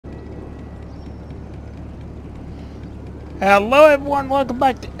Hello everyone, welcome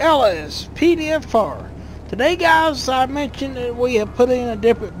back to LSPDFR. Today guys, I mentioned that we have put in a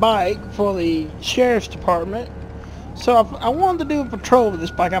different bike for the Sheriff's Department. So I wanted to do a patrol with this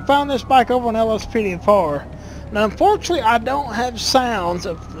bike. I found this bike over on LSPDFR. Now unfortunately I don't have sounds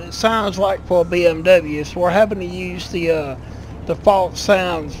it sounds like for a BMW, so we're having to use the default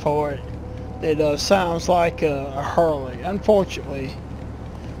sounds for it. It sounds like a Harley, unfortunately.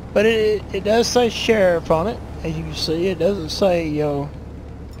 But it does say Sheriff on it. As you can see, it doesn't say,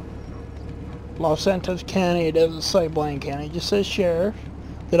 Los Santos County. It doesn't say Blaine County. It just says Sheriff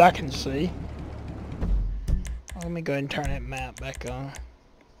that I can see. Let me go ahead and turn that map back on.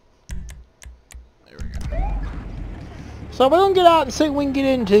 There we go. So we're going to get out and see what we can get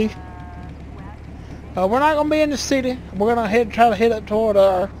into. We're not going to be in the city. We're going to try to head up toward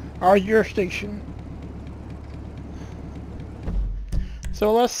our jurisdiction.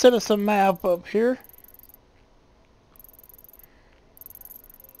 So let's set us a map up here.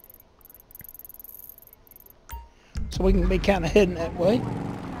 So we can be kind of heading that way.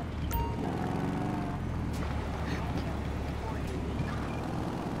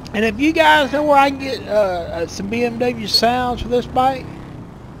 And if you guys know where I can get some BMW sounds for this bike,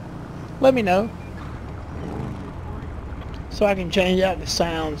 let me know. So I can change out the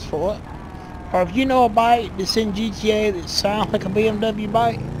sounds for it. Or if you know a bike that's in GTA that sounds like a BMW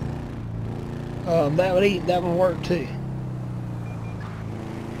bike, that would work too.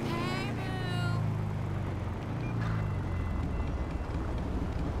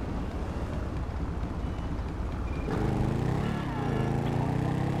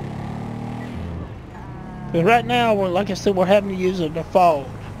 Because right now, like I said, we're having to use a default.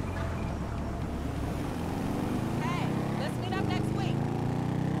 Hey, let's meet up next week.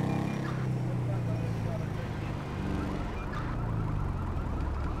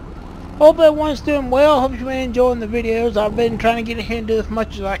 Hope everyone's doing well. Hope you've been enjoying the videos. I've been trying to get in here and do as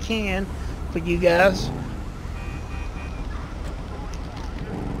much as I can for you guys.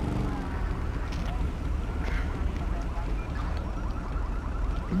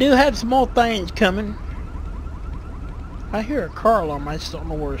 Do have some more things coming. I hear a car alarm. I just don't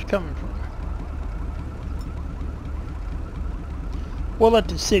know where it's coming from. We'll let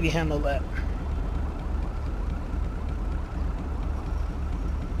the city handle that.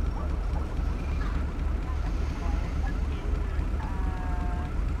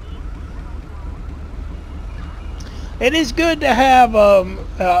 It is good to have,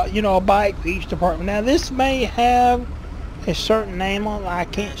 a bike for each department. Now, this may have a certain name on it I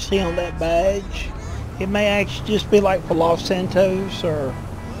can't see on that badge. It may actually just be like for Los Santos or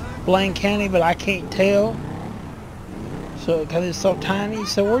Blaine County, but I can't tell. So, because it's so tiny.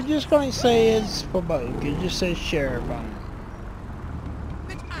 So, we're just going to say it's for both. It just says Sheriff on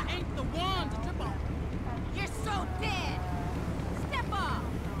it. Bitch, I ain't the one to trip on. You're so dead. Step off.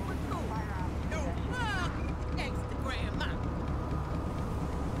 We're cool. No hug. Gangsta grandma.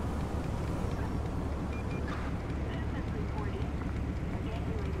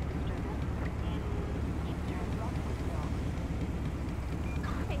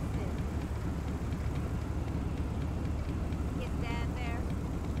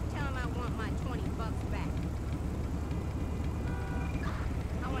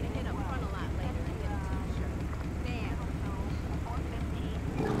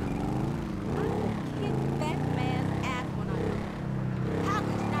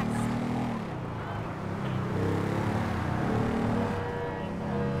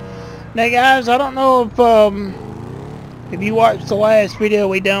 Now guys, I don't know if you watched the last video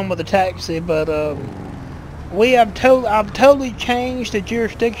we done with the taxi, but I've totally changed the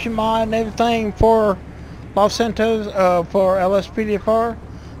jurisdiction mod and everything for Los Santos for LSPDFR.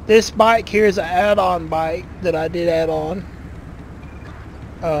 This bike here is an add-on bike that I did add on.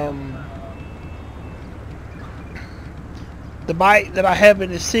 The bike that I have in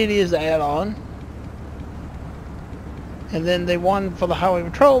the city is an add-on. And then the one for the highway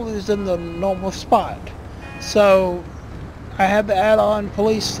patrol is in the normal spot. So I have the add-on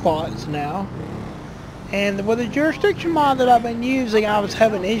police slots now. And with the jurisdiction mod that I've been using, I was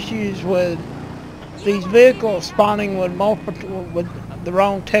having issues with these vehicles spawning with the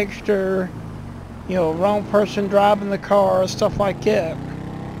wrong texture, wrong person driving the car, stuff like that.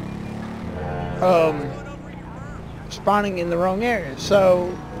 Spawning in the wrong area.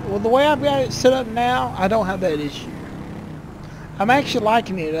 So with the way I've got it set up now, I don't have that issue. I'm actually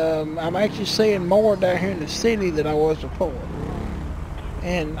liking it. I'm actually seeing more down here in the city than I was before.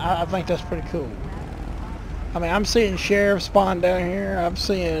 And I think that's pretty cool. I mean, I'm seeing sheriff spawn down here. I'm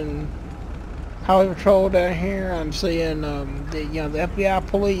seeing highway patrol down here. I'm seeing the FBI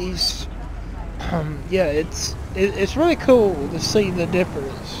police. Yeah, it's really cool to see the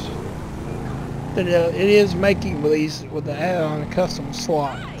difference that it is making with these, with the add-on custom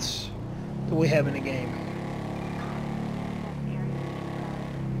slots that we have in the game.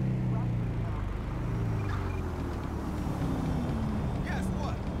 Guess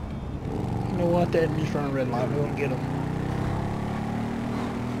what? You know what? That just run a red light. We're gonna get them.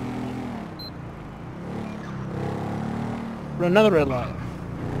 Run another red light.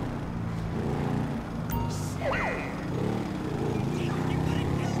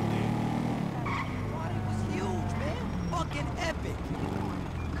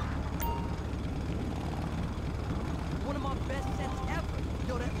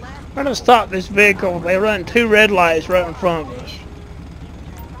 We're gonna stop this vehicle. They run 2 red lights right in front of us.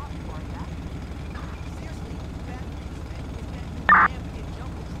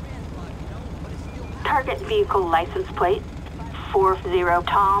 Target vehicle license plate 40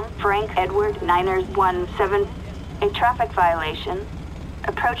 Tom Frank Edward Niners 17. A traffic violation.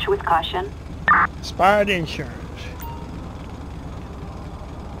 Approach with caution. Expired insurance.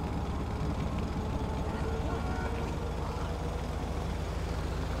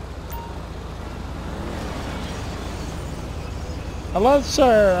 Hello,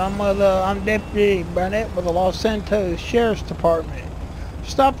 sir. I'm Deputy Burnett with the Los Santos Sheriff's Department.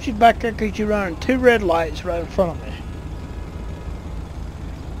 Stopped you back there because you're running 2 red lights right in front of me.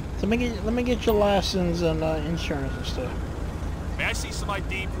 So let me get your license and insurance and stuff. May I see some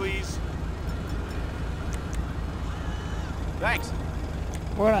ID, please? Thanks.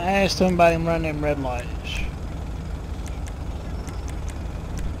 We're gonna ask somebody to run them red lights.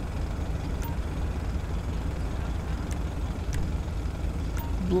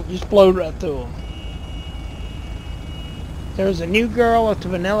 Just blow right through them. There's a new girl with the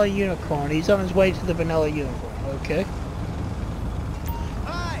vanilla unicorn. He's on his way to the vanilla unicorn. Okay.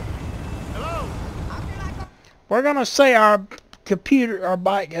 Hi. Hello. We're gonna say our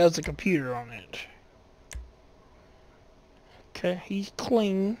bike has a computer on it. Okay, he's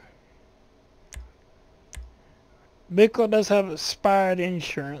clean. Vehicle does have expired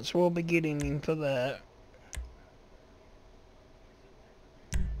insurance. We'll be getting him for that.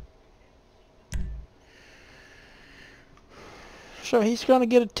 So he's gonna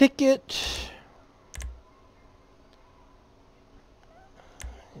get a ticket.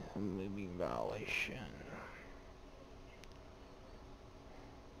 Moving violation.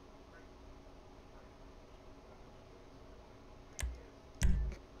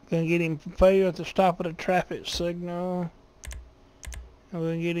 Gonna get him for failure at the stop at a traffic signal. And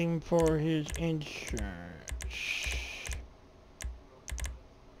we're gonna get him for his insurance.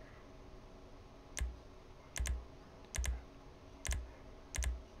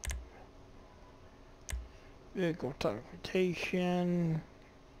 Vehicle documentation,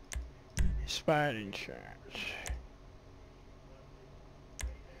 expired insurance.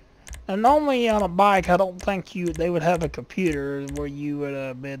 Now normally on a bike I don't think they would have a computer where you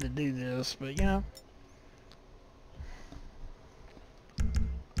would be able to do this, but you know.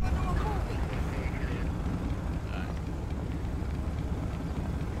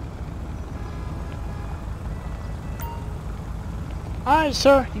 Alright,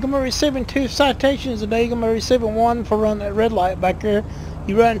 sir, you're going to be receiving 2 citations today. You're going to be receiving 1 for running that red light back there.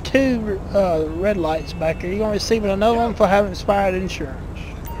 You run 2 red lights back there. You're going to be receiving another one for having expired insurance.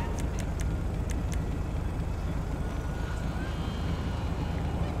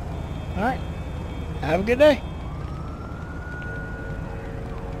 Alright, have a good day.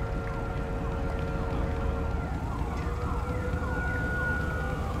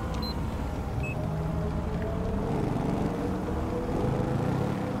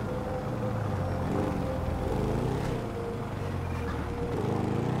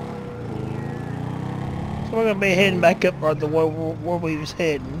 So we're going to be heading back up where we was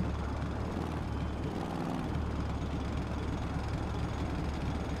heading.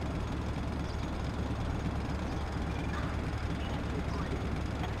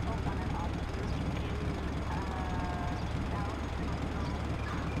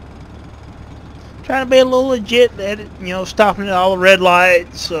 Trying to be a little legit at it, you know, stopping at all the red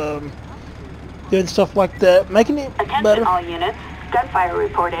lights, doing stuff like that, making it Attention better. all units. Gunfire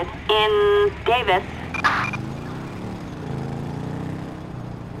reported in Davis.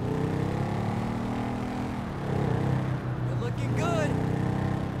 You're looking good.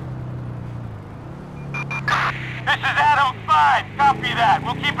 This is Adam 5. Copy that.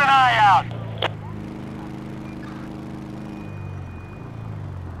 We'll keep an eye out.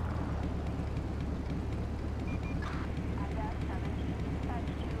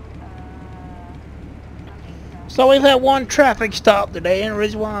 So we've had one traffic stop today, and the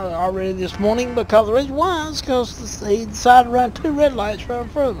reason why already this morning, because the reason why is because he decided to run 2 red lights right in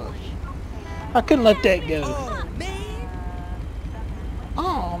front of us. I couldn't let that go. Oh, man.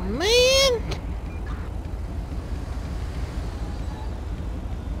 Oh man!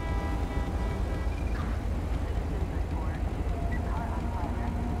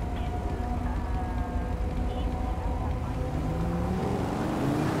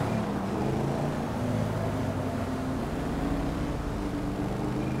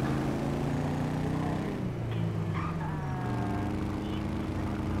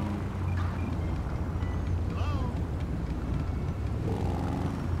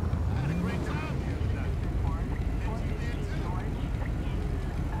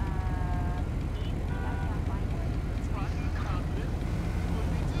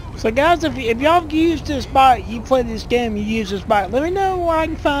 So guys, if y'all have used this bike, you play this game, you use this bike, let me know where I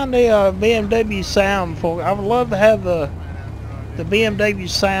can find a BMW sound for. I would love to have the BMW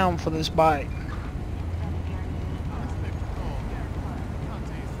sound for this bike.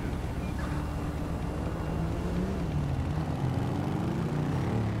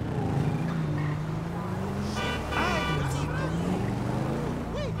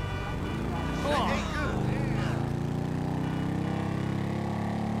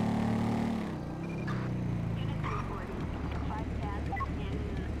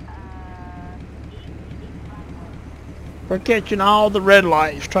 We're catching all the red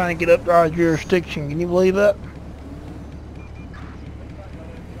lights trying to get up to our jurisdiction. Can you believe that?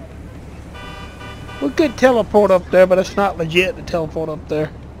 We could teleport up there, but it's not legit to teleport up there.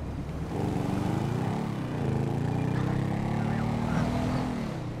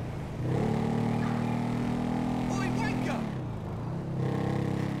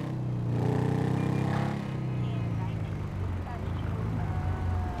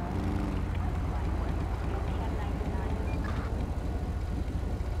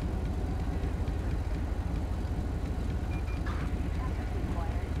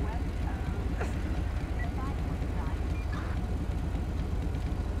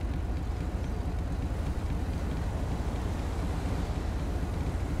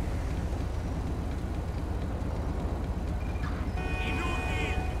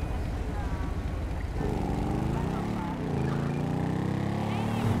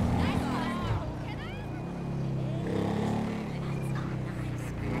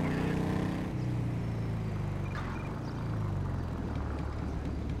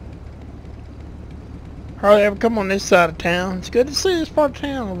 Hardly ever come on this side of town. It's good to see this part of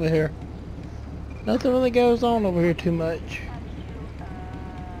town over here. Nothing really goes on over here too much.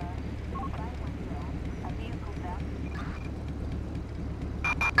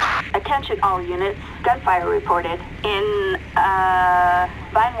 Attention all units, gunfire reported in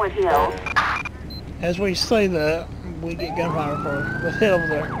Vinewood Hills. As we say that, we get gunfire reported. Let's head over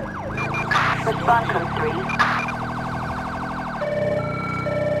there. Respond code 3.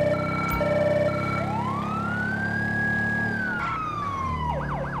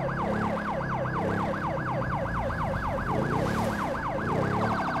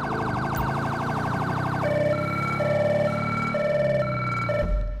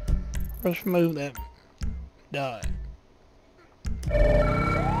 Let's remove that dot.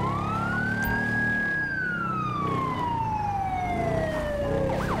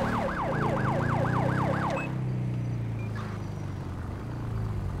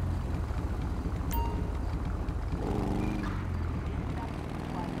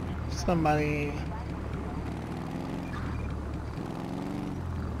 Somebody.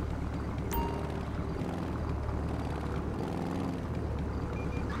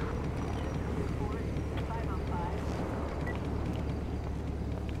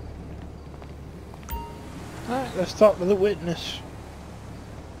 Alright, let's talk to the witness.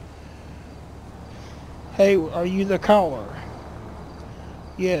 Hey, are you the caller?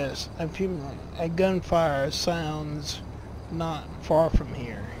 Yes, a gunfire sounds not far from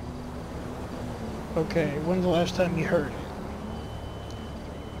here. Okay, when's the last time you heard it?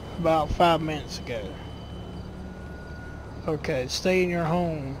 About 5 minutes ago. Okay, stay in your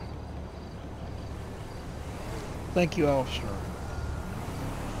home. Thank you, officer.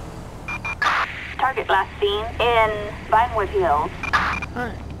 Target last seen in Vinewood Hills.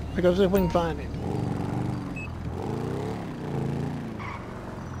 Alright, let's see if we can find him.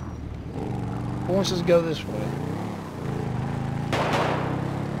 He wants us to go this way.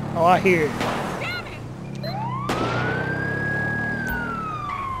 Oh, I hear it. Damn it!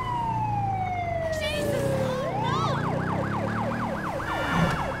 Jesus! No!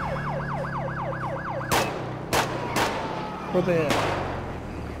 Where they at?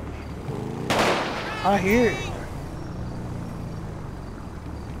 I hear it.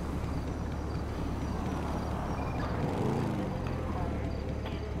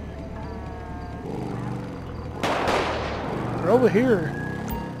 over here.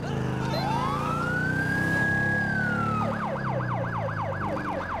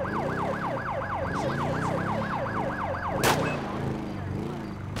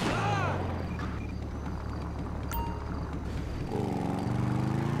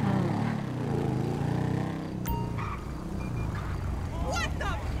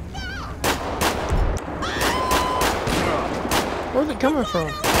 Where's it coming from?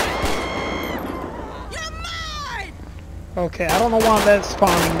 You're mine! Okay, I don't know why that's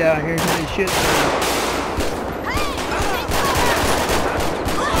spawning down here, because it should be.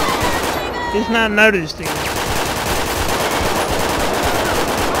 It's not noticing.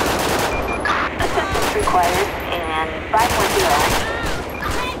 Assistance required in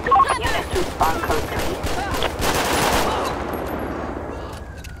 510. Units respond code 3.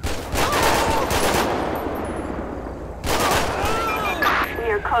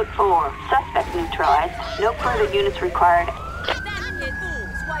 Code 4. Suspect neutralized. No further units required. That's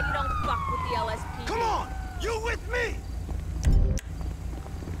why you don't fuck with the LSPD. Come on! You with me?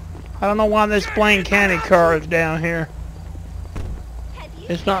 I don't know why this Blaine County car is down here.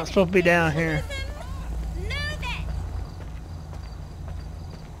 It's not supposed to be down here.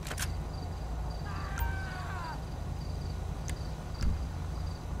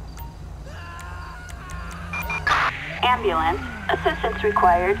 Ambulance. Assistance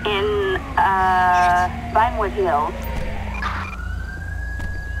required in, Vinewood Hills.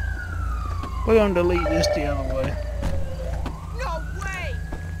 We're gonna delete this the other way. No way!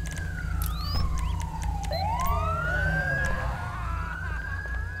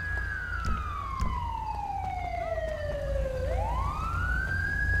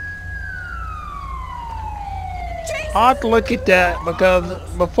 I'll have to look at that because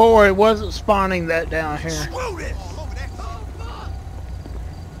before it wasn't spawning that down here. Screw this!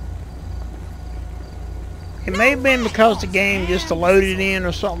 It may have been because the game just loaded in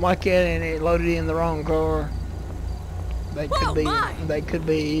or something like that, and it loaded in the wrong car. That could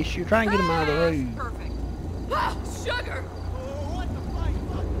be an issue. Try and get them out of the road. Perfect. Ah, sugar!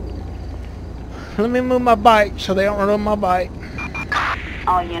 Let me move my bike so they don't run on my bike.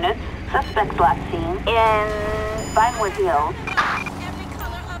 All units. Suspects last seen in Vinewood Hills. Every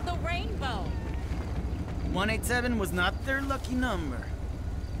color of the rainbow. 187 was not their lucky number.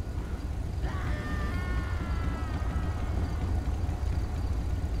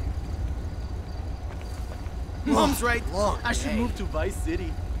 Mom's right. I should move to Vice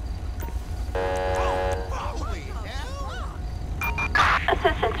City.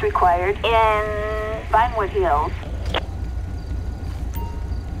 Assistance required in Vinewood Hills.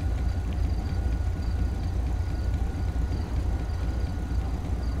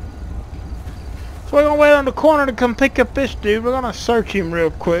 So we're gonna wait on the corner to come pick up this dude. We're gonna search him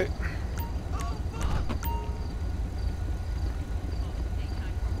real quick.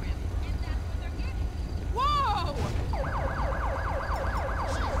 Whoa!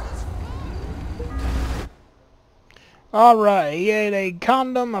 Alright, he had a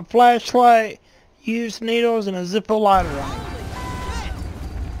condom, a flashlight, used needles, and a Zippo lighter on him.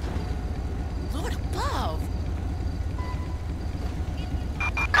 Lord above!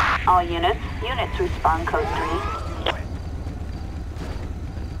 All units. Units respond code 3.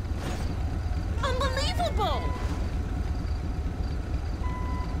 Unbelievable!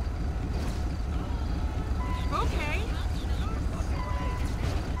 Okay.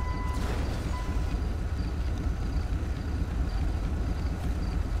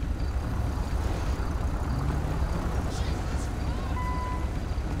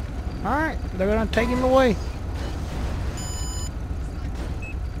 Alright, they're gonna take him away.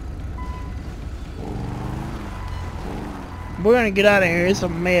 We're gonna get out of here. It's a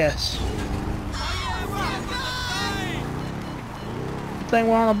mess. Good thing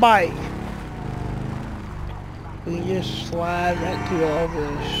we're on a bike. We can just slide right through all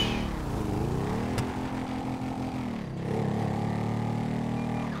this.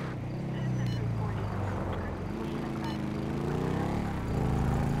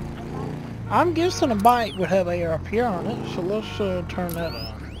 I'm guessing a bike would have ARP on it, so let's turn that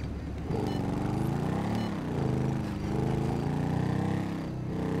on.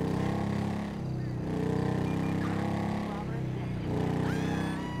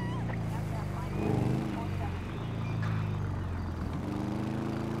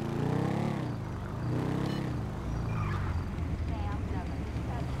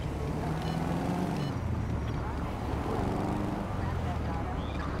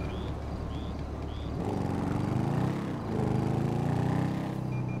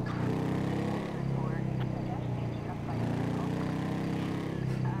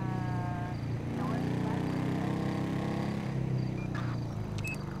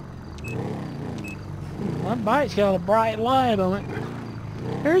 That bike's got a bright light on it.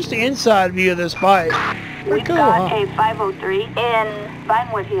 Here's the inside view of this bike. Pretty We've cool, got huh? a 503 in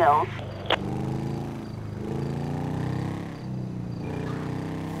Vinewood Hills.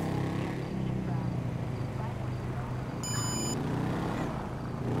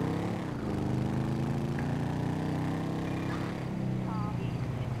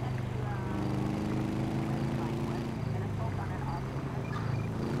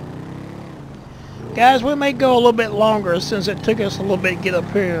 Guys, we may go a little bit longer since it took us a little bit to get up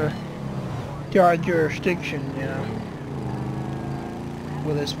here to our jurisdiction, you know,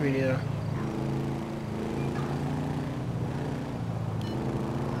 with this video.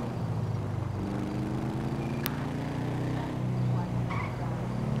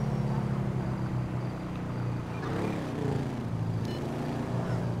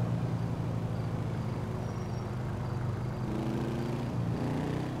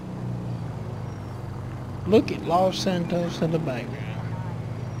 Look at Los Santos in the background.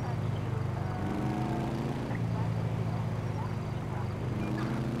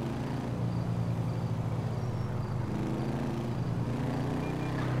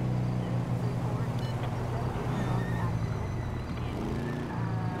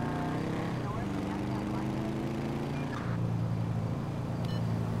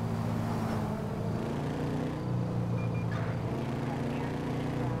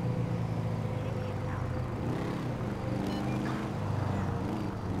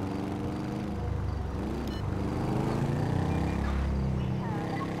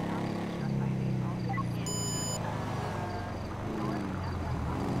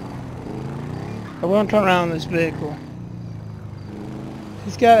 I want to turn around this vehicle.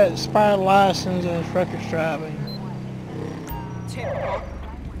 He's got an expired license and his record's driving.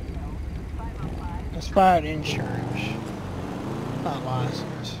 Expired insurance, not license.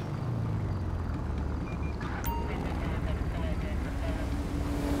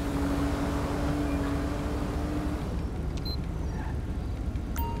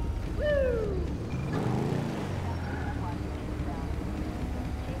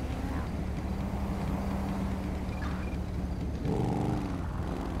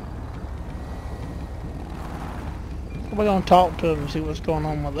 We're gonna talk to him and see what's going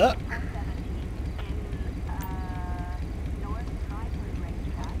on with that.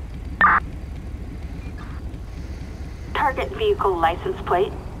 Target vehicle license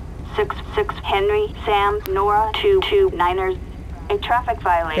plate 66 Henry Sam Nora 229ers. A traffic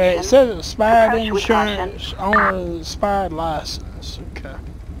violation. Okay, it says expired Approach with caution. insurance on the expired license. Okay.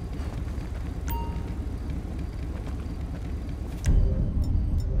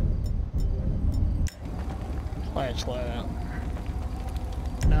 Flashlight out.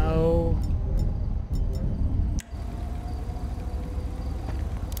 No.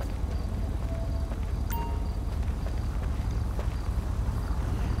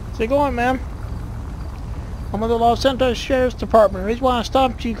 So go on, ma'am. I'm with the Los Santos Sheriff's Department. The reason why I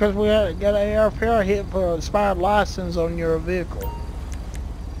stopped you because we got an ARPR hit for expired license on your vehicle.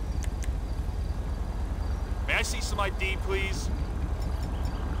 May I see some ID, please?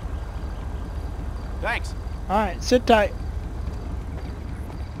 Thanks. Alright, sit tight.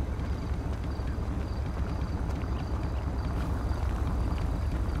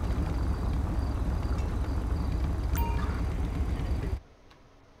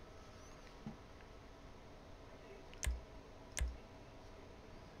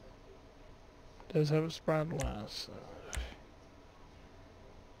 Does have expired license.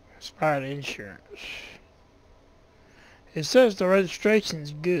 Expired insurance. It says the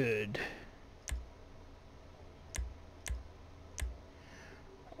registration's good.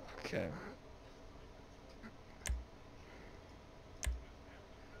 Okay.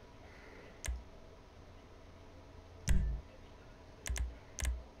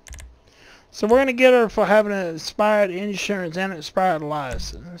 So we're gonna get her for having an expired insurance and expired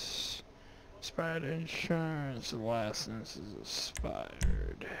license. Expired insurance license is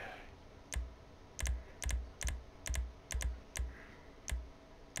expired.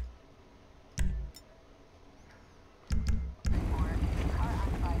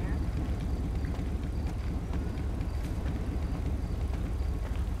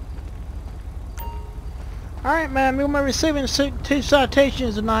 Alright, ma'am, you'll be receiving 2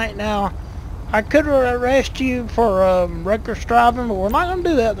 citations tonight now. I could arrest you for reckless driving, but we're not going to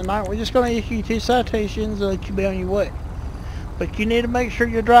do that tonight. We're just going to issue you 2 citations and let you be on your way. But you need to make sure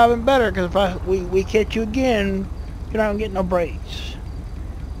you're driving better, because if we catch you again, you're not going to get no breaks.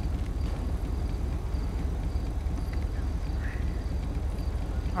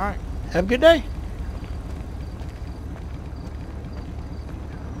 Alright, have a good day.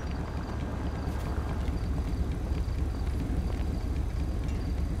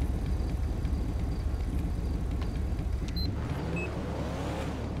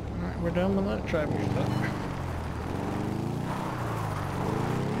 We're done with that traffic stop.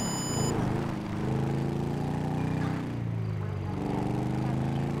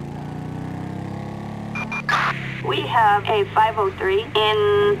 We have a 503 in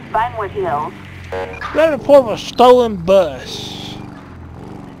Vinewood Hills. That report of a stolen bus.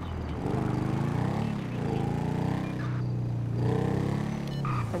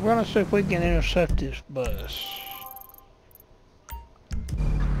 We're gonna see if we can intercept this bus.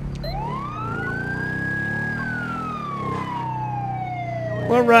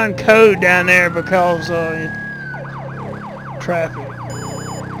 We'll run code down there because of traffic.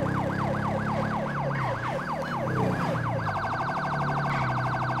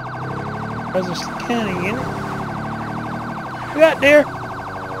 There's a scanning in it. We got there.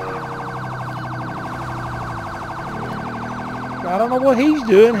 I don't know what he's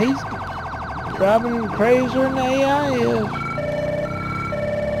doing. He's driving crazier than the AI is.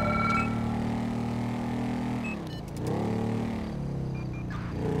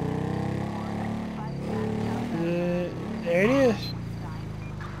 There it is.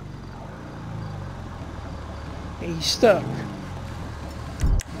 He's stuck.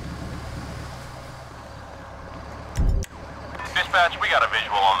 Dispatch, we got a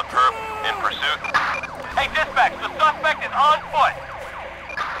visual on the perp in pursuit. Hey, dispatch, the suspect is on foot.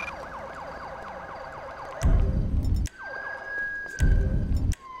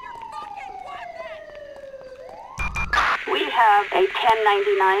 We have a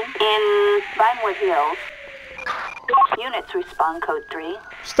 1099 in Vinewood Hills. Units respond code 3.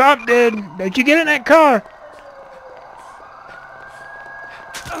 Stop, dude. Don't you get in that car.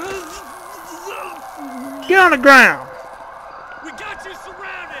 Get on the ground. We got you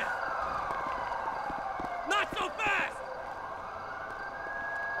surrounded! Not so fast!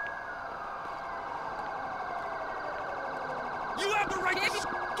 You have the right to Get the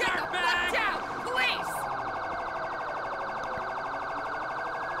start fuck back! down, police!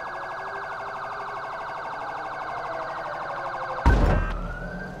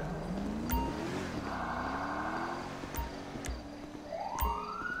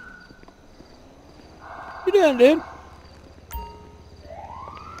 What you doing, dude?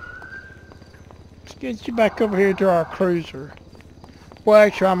 Let's get you back over here to our cruiser. Well,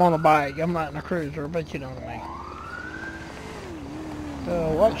 actually, I'm on a bike. I'm not in a cruiser, but you know what I mean.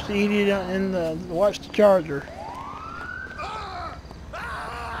 Watch the idiot in the... Watch the charger.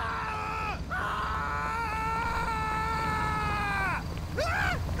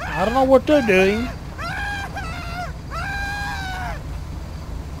 I don't know what they're doing.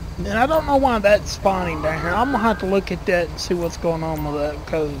 And I don't know why that's spawning down here. I'm going to have to look at that and see what's going on with that,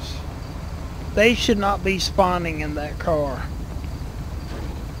 because they should not be spawning in that car.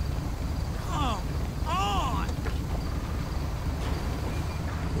 Come on!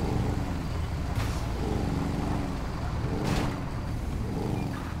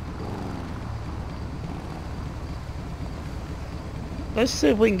 Let's see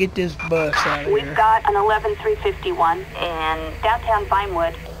if we can get this bus out of We've here. got an 11351 in downtown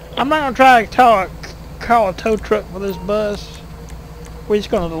Vinewood. I'm not going to try to call a tow truck for this bus. We're just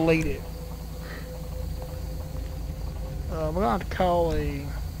going to delete it. We're going to have to call a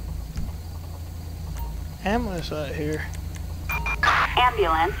ambulance out here.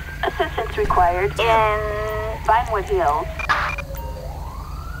 Ambulance. Assistance required in Vinewood Hills.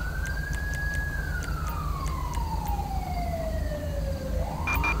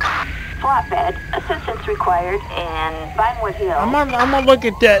 Flatbed. Assistance required in Vinewood Hills. I'm gonna look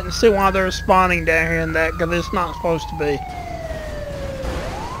at that and see why they're spawning down here in that, because it's not supposed to be.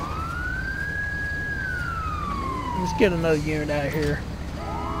 Let's get another unit out of here.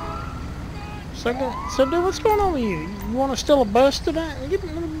 So dude, what's going on with you? You want to steal a bus tonight? Let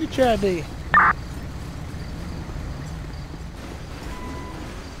me get your ID.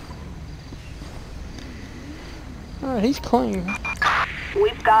 Alright, he's clean.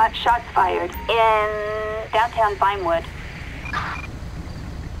 We've got shots fired in downtown Vinewood.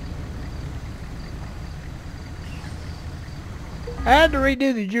 I had to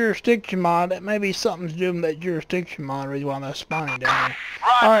redo the jurisdiction mod. That may be something's doing with that jurisdiction mod reason why they're spawning down there.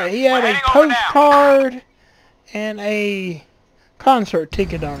 Alright, he had a postcard and a concert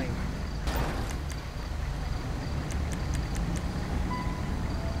ticket on him.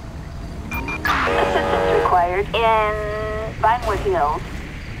 Assistance required in Vinewood Hills.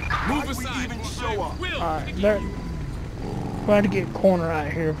 Move aside! Even show up! Alright, we're going to get a corner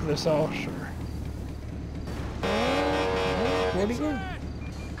out here for this officer. Where'd he go?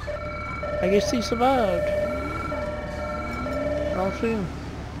 I guess he survived. I don't see him.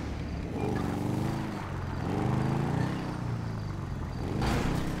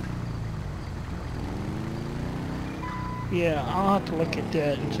 Yeah, I'll have to look at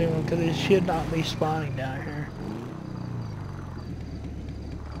that and see, because it should not be spawning down here.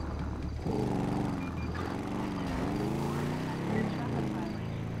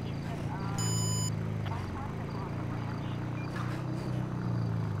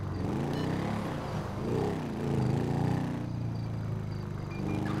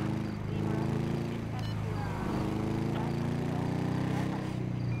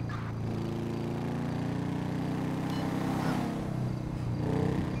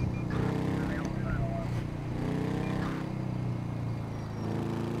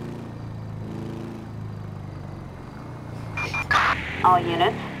 All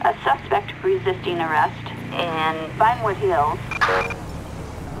units, a suspect resisting arrest in Vinewood Hills.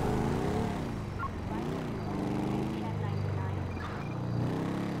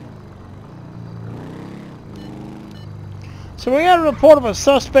 So we got a report of a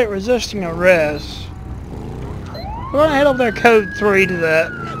suspect resisting arrest. We're gonna head over there, code 3 to that.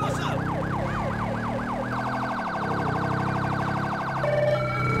 Hey, what's up?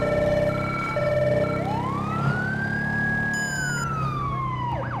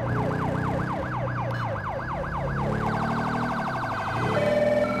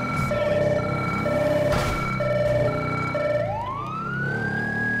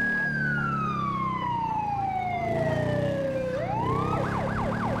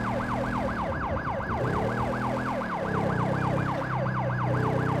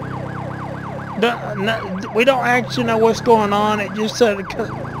 We don't actually know what's going on. It just said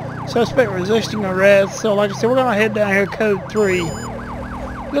a suspect resisting arrest. So like I said, we're gonna head down here, code 3. Get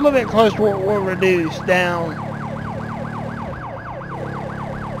a little bit closer to what we're reduced down.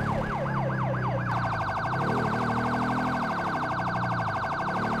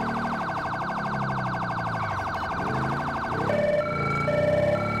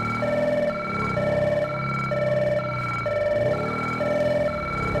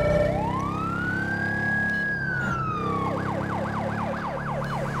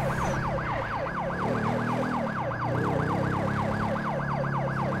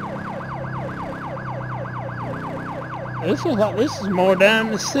 This is like, this is more down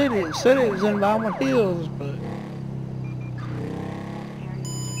in the city. The city is in Vinewood Hills, but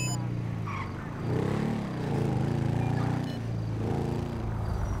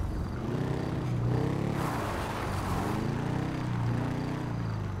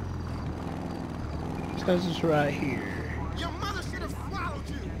it says it's right here. Your mother should have swallowed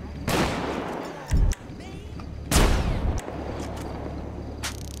you.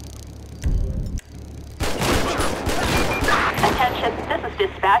 Attention, this is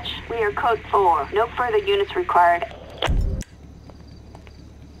dispatch. We are code 4. No further units required.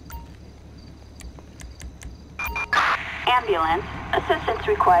 Ambulance. Assistance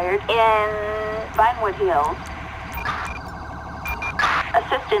required in Vinewood Hills.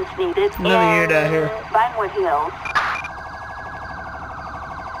 Assistance needed Another unit out here. Vinewood Hills.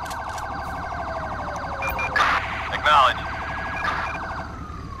 Acknowledge.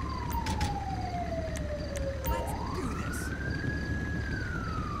 Let's do this.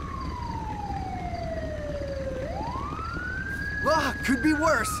 Ah, could be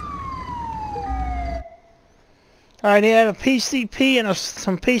worse. Alright, he had a PCP and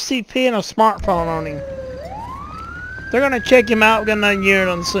some PCP and a smartphone on him. They're gonna check him out. We got another unit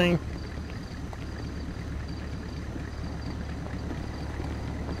on the scene.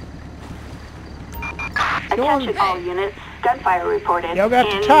 Attention all units. Gunfire reported. Y'all got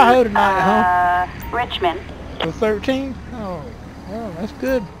the in, Tahoe tonight, huh? Richmond. The 13? Oh, well, that's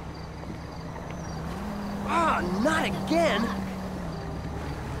good. Ah, not again.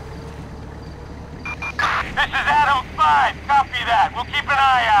 This is Adam 5. Copy that. We'll keep an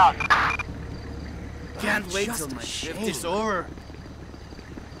eye out. Can't wait Just till a my shift shame. is over.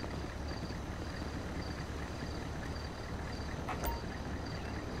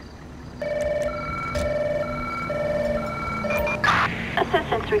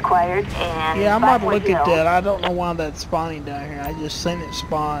 Assistance required in Yeah, I'm about to Vinewood look at Hills. that. I don't know why that's spawning down here. I just seen it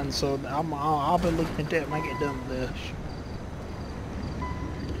spawn, so I'll be looking at that when I get done with this.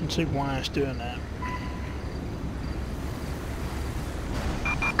 And see why it's doing that.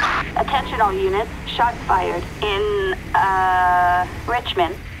 Attention all units. Shots fired in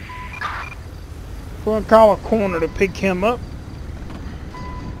Richmond. We're gonna call a corner to pick him up.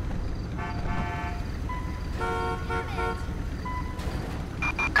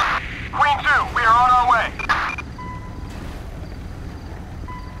 Queen 2, we are on our way.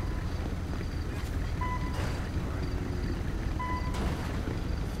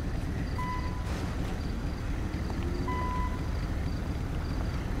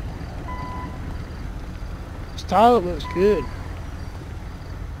 thought it looks good.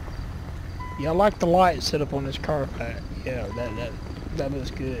 Yeah, I like the light set up on this car pack. Yeah, that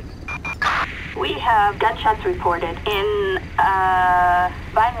looks good. We have gunshots reported in,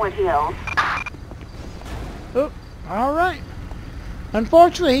 Vinewood Hills. Oh, alright.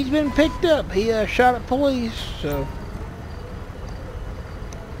 Unfortunately, he's been picked up. He shot at police, so...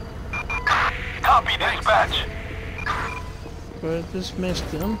 Copy, dispatch. But dismissed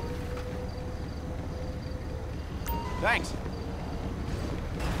him. Thanks.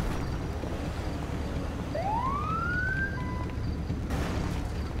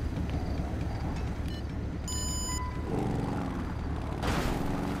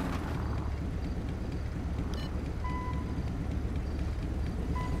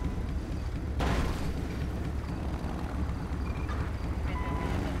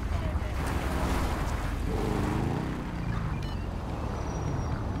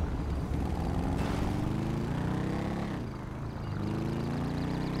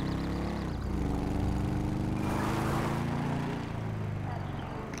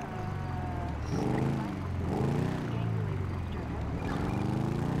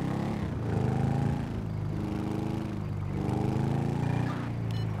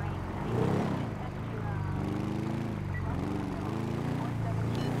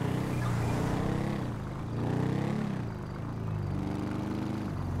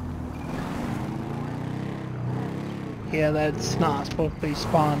 Yeah, that's not supposed to be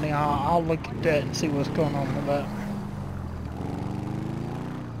spawning. I'll look at that and see what's going on with that.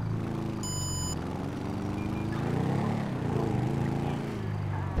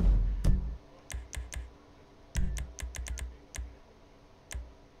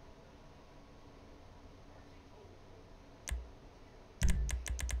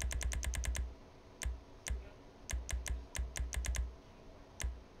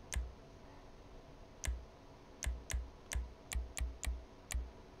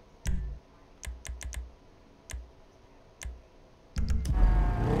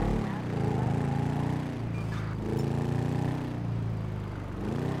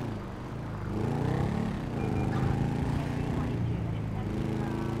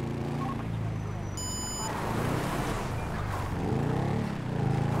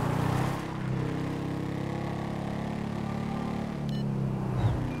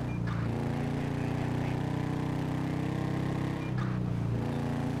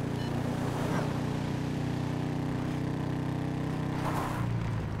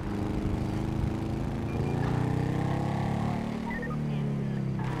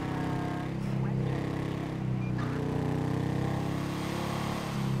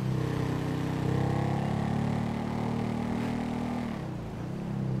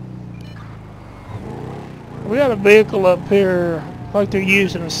 We got a vehicle up here, like they're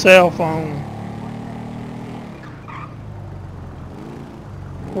using a cell phone.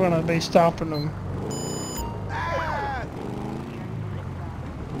 We're gonna be stopping them.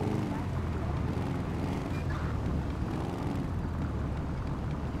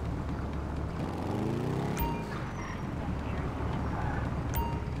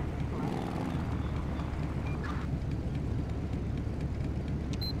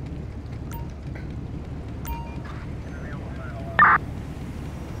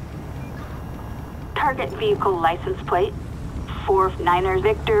 Target vehicle license plate 49ers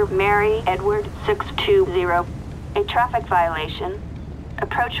Victor Mary Edward 620. A traffic violation.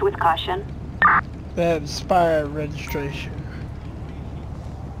 Approach with caution. That expired registration.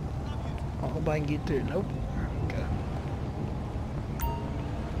 I hope I can get through. Nope. Okay.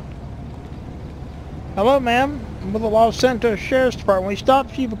 Hello, ma'am. I'm with the Los Santos Sheriff's Department. We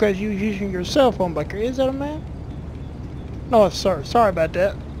stopped you because you was using your cell phone back here. Is that a man? No, sir. Sorry about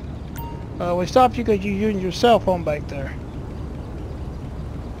that. We stopped you because you was using your cell phone back there.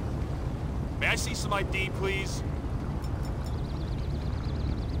 May I see some ID, please?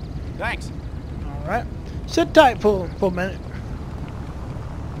 Thanks. Alright. Sit tight for a minute.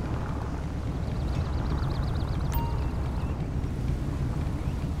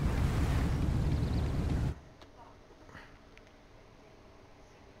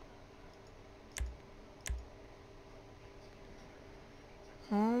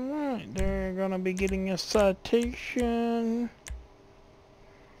 Alright, they're gonna be getting a citation.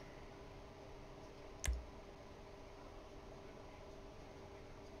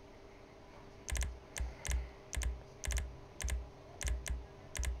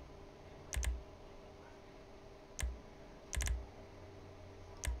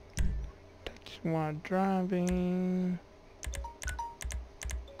 While driving.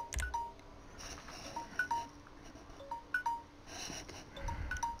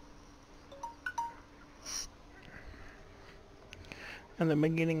 And then we're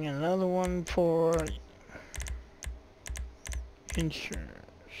getting another one for insurance.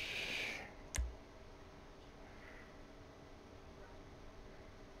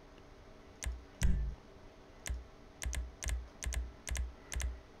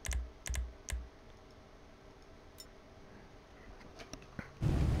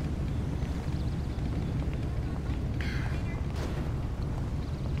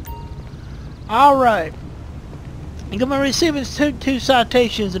 Alright. You're going to be receiving two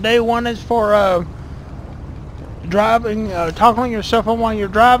citations today. One is for driving, talking on your cell phone while you're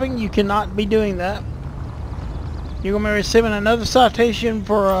driving. You cannot be doing that. You're going to be receiving another citation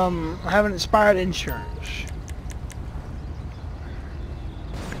for having expired insurance.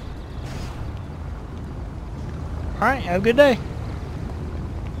 Alright, have a good day.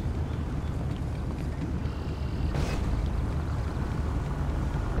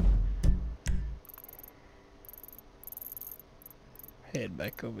 Head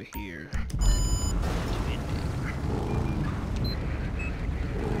back over here.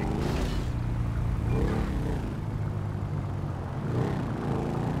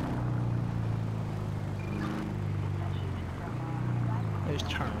 Let's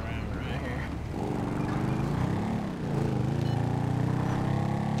turn around right here.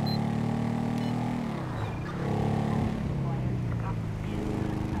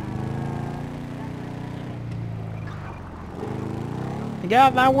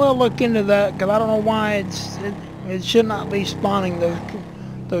 Guys, I will look into that because I don't know why it should not be spawning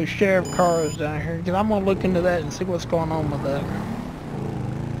those sheriff cars down here. Because I'm gonna look into that and see what's going on with that.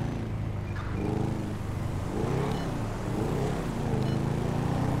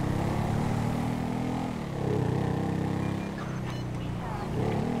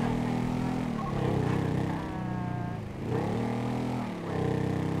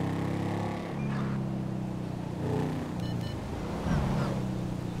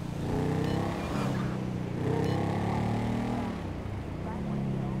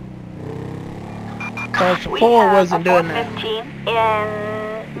 We 4 have wasn't a doing that.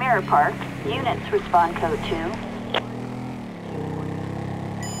 415 in Mirror Park. Units respond code 2.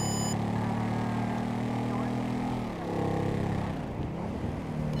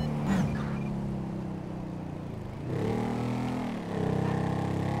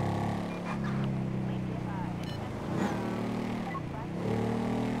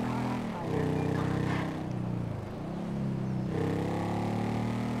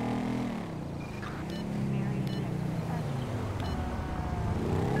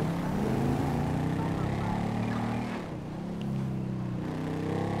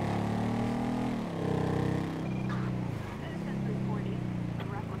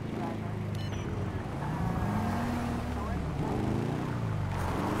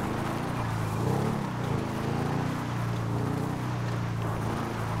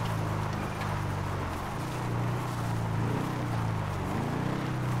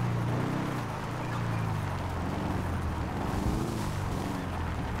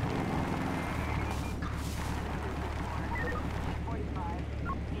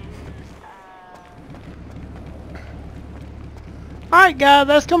 Alright guys,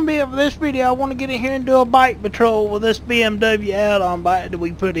 that's going to be it for this video. I want to get in here and do a bike patrol with this BMW add-on bike that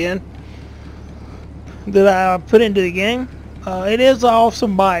we put in. That I put into the game. It is an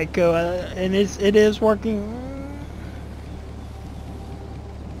awesome bike and it is working.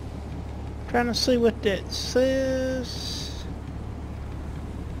 Trying to see what that says.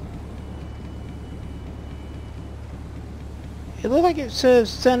 It looks like it says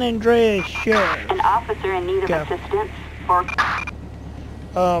San Andreas Sheriff. An officer in need of assistance.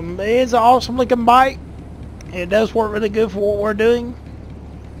 It is an awesome looking bike. It does work really good for what we're doing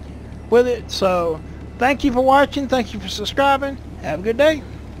with it. So thank you for watching. Thank you for subscribing. Have a good day.